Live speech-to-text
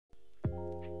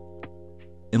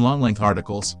In long-length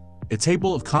articles, a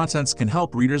table of contents can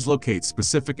help readers locate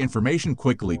specific information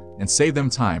quickly and save them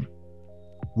time,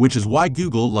 which is why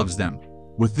Google loves them.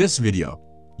 With this video,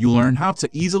 you'll learn how to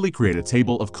easily create a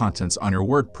table of contents on your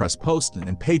WordPress post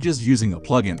and pages using a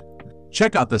plugin.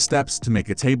 Check out the steps to make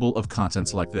a table of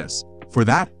contents like this. For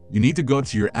that, you need to go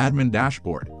to your admin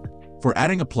dashboard. For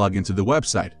adding a plugin to the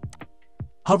website,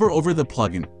 hover over the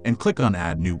plugin and click on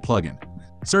Add New Plugin.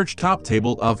 Search Top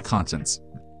Table of Contents.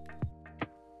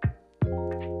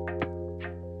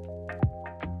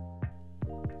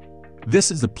 This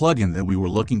is the plugin that we were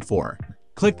looking for.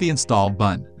 Click the Install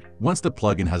button. Once the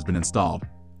plugin has been installed,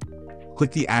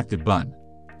 click the Active button.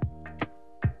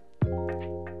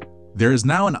 There is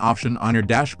now an option on your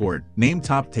dashboard named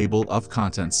Top Table of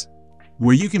Contents,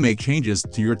 where you can make changes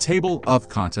to your table of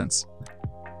contents.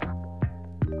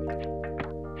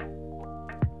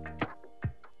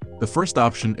 The first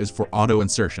option is for auto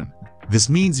insertion. This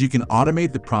means you can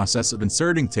automate the process of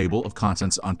inserting table of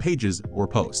contents on pages or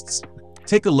posts.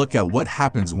 Take a look at what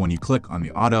happens when you click on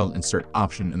the auto insert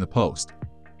option in the post.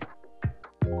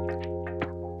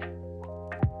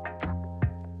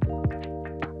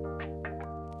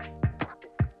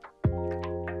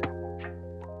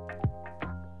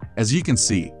 As you can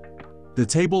see, the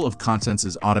table of contents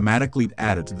is automatically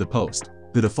added to the post.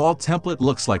 The default template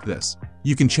looks like this.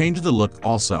 You can change the look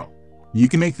also. You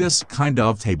can make this kind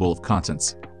of table of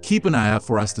contents. Keep an eye out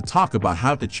for us to talk about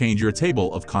how to change your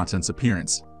table of contents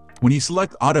appearance. When you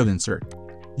select Auto Insert,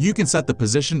 you can set the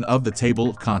position of the table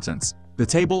of contents. The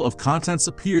table of contents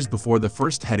appears before the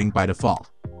first heading by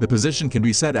default. The position can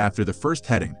be set after the first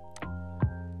heading.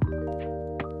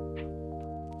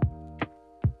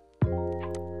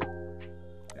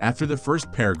 After the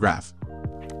first paragraph,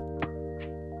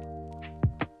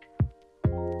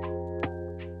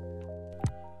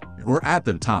 or at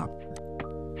the top.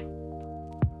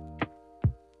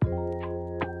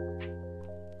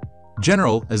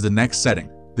 General is the next setting.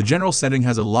 The general setting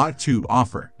has a lot to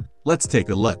offer. Let's take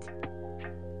a look.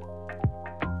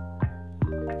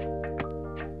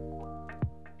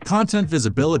 Content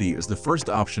visibility is the first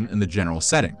option in the general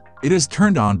setting. It is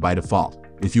turned on by default.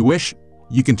 If you wish,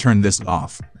 you can turn this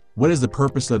off. What is the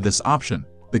purpose of this option?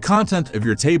 The content of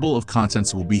your table of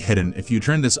contents will be hidden if you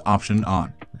turn this option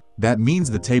on. That means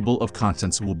the table of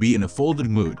contents will be in a folded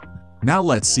mood. Now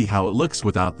let's see how it looks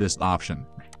without this option.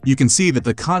 You can see that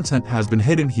the content has been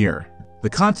hidden here. The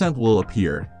content will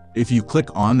appear if you click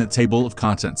on the table of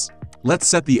contents. Let's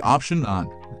set the option on.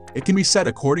 It can be set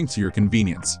according to your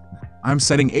convenience. I'm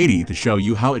setting 80 to show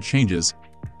you how it changes.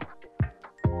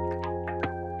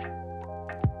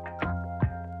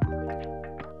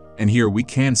 And here we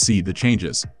can see the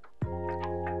changes.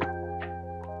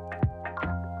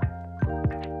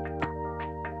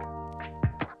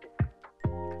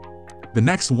 The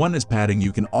next one is padding.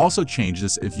 You can also change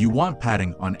this if you want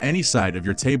padding on any side of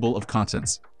your table of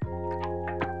contents.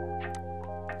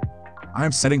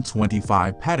 I'm setting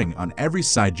 25 padding on every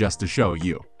side just to show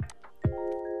you.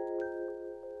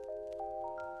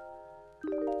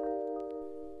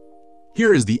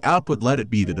 Here is the output. Let it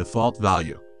be the default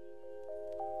value.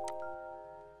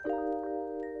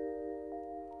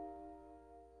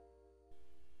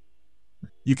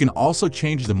 You can also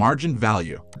change the margin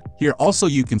value. Here also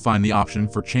you can find the option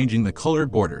for changing the color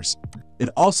borders. It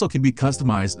also can be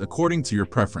customized according to your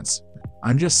preference.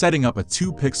 I'm just setting up a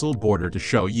 2-pixel border to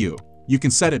show you. You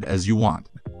can set it as you want.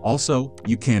 Also,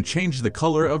 you can change the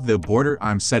color of the border.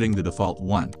 I'm setting the default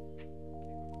one.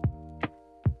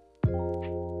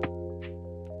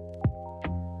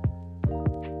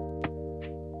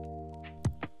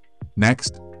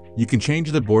 Next, you can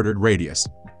change the bordered radius.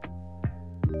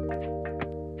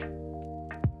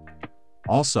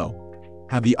 Also,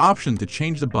 have the option to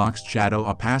change the box shadow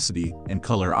opacity and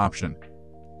color option.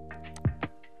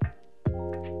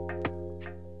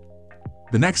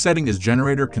 The next setting is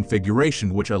generator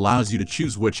configuration, which allows you to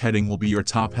choose which heading will be your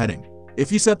top heading.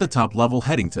 If you set the top level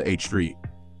heading to H3,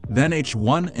 then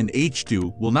H1 and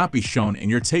H2 will not be shown in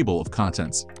your table of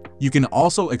contents. You can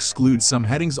also exclude some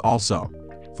headings also.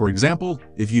 For example,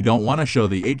 if you don't want to show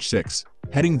the H6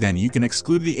 heading, then you can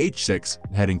exclude the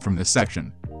H6 heading from this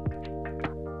section.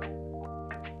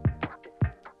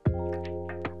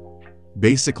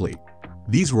 Basically,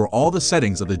 these were all the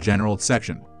settings of the general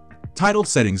section. Title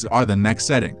settings are the next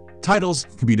setting. Titles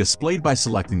can be displayed by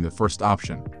selecting the first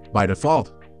option. By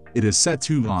default, it is set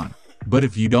to on, but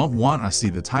if you don't want to see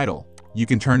the title, you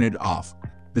can turn it off.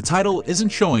 The title isn't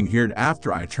showing here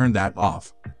after I turn that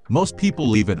off. Most people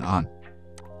leave it on.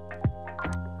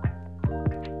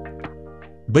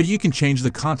 But you can change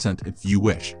the content if you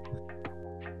wish.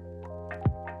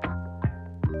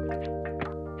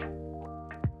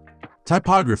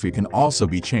 Typography can also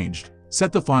be changed.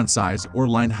 Set the font size or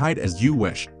line height as you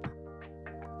wish.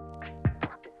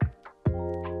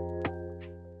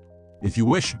 If you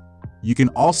wish, you can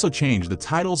also change the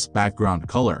title's background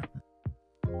color.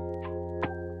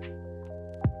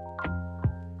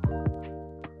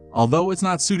 Although it's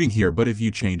not suiting here, but if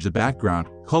you change the background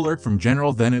color from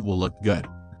general, then it will look good.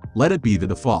 Let it be the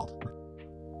default.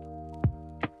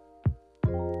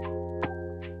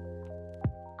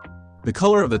 The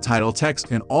color of the title text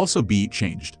can also be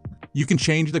changed. You can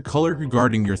change the color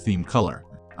regarding your theme color.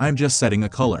 I'm just setting a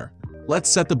color. Let's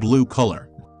set the blue color.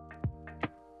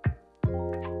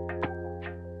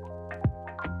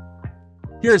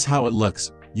 Here's how it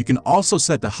looks. You can also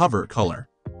set the hover color.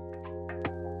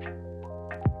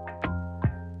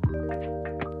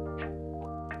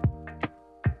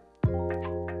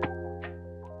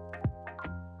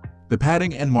 The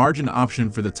padding and margin option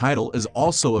for the title is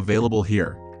also available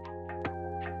here.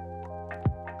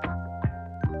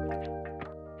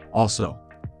 Also,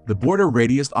 the border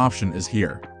radius option is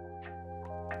here.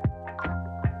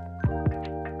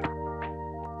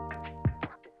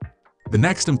 The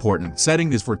next important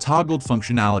setting is for toggled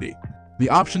functionality. The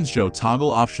options show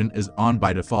toggle option is on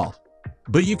by default,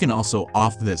 but you can also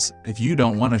off this if you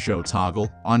don't want to show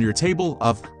toggle on your table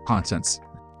of contents.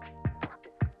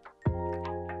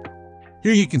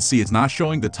 Here you can see it's not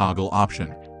showing the toggle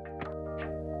option.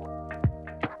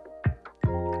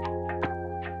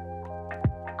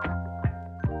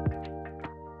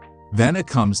 Then it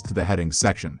comes to the heading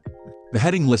section. The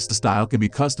heading list style can be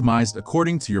customized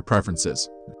according to your preferences.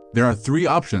 There are 3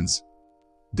 options: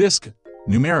 disc,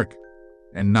 numeric,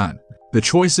 and none. The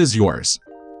choice is yours.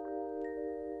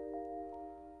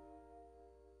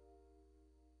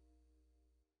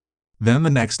 Then the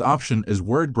next option is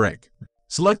word break.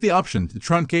 Select the option to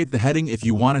truncate the heading if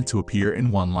you want it to appear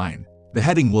in one line. The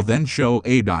heading will then show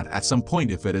a dot at some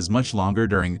point if it is much longer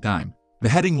during time. The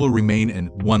heading will remain in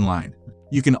one line.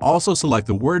 You can also select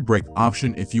the word break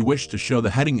option if you wish to show the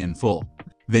heading in full.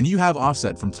 Then you have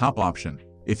offset from top option.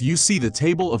 If you see the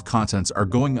table of contents are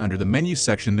going under the menu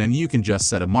section, then you can just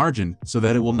set a margin so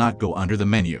that it will not go under the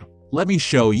menu. Let me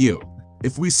show you.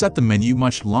 If we set the menu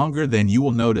much longer, then you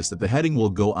will notice that the heading will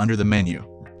go under the menu.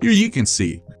 Here you can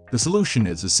see, the solution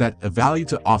is to set a value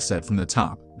to offset from the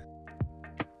top.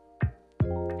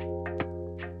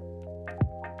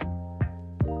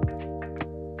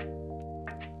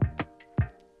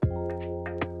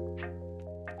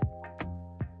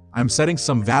 I'm setting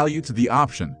some value to the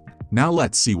option. Now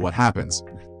let's see what happens.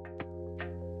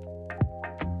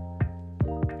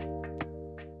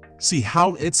 See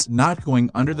how it's not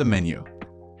going under the menu.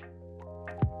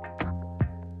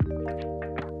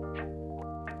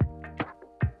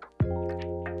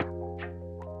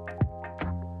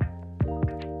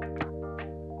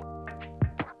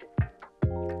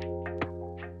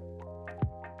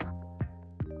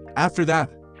 After that,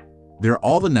 there are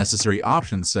all the necessary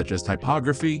options such as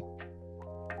typography,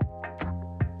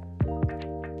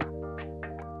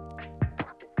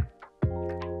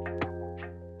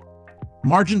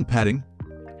 margin padding,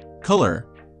 color,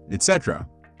 etc.,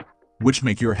 which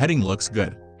make your heading looks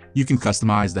good. You can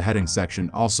customize the heading section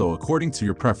also according to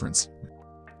your preference.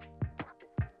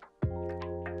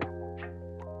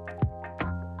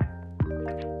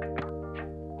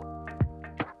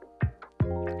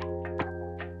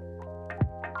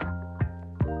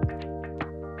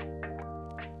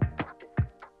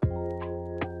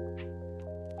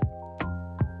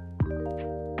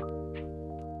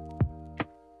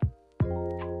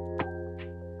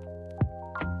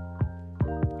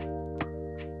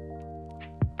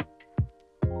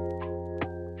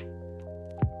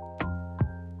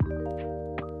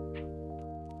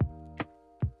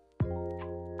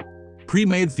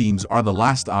 Pre-made themes are the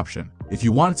last option. If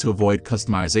you want to avoid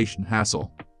customization hassle,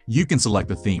 you can select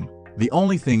the theme. The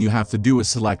only thing you have to do is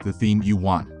select the theme you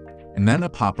want, and then a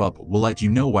pop-up will let you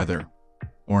know whether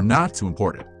or not to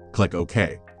import it. Click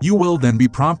OK. You will then be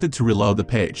prompted to reload the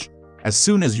page. As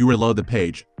soon as you reload the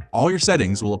page, all your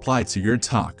settings will apply to your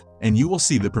talk, and you will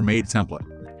see the Premade template.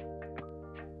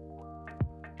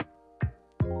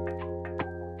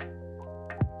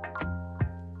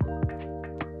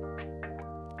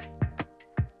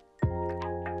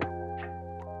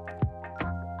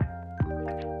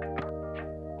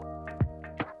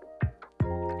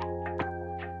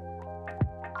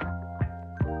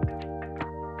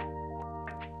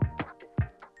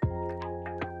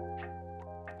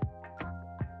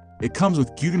 It comes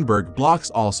with Gutenberg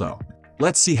blocks also.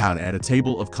 Let's see how to add a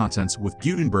table of contents with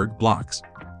Gutenberg blocks.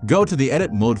 Go to the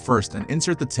edit mode first and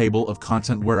insert the table of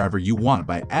content wherever you want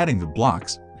by adding the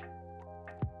blocks.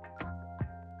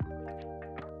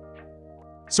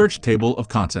 Search Table of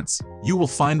Contents. You will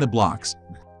find the blocks.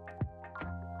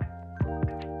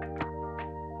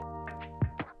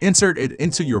 Insert it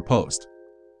into your post.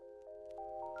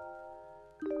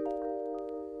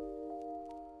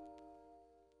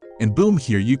 And boom,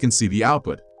 here you can see the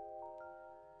output.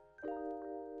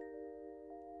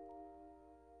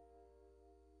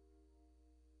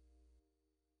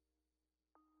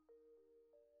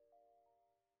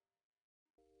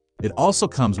 It also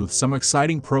comes with some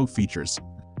exciting Pro features.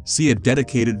 See a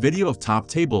dedicated video of Top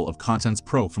Table of Contents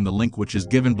Pro from the link which is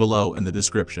given below in the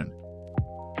description.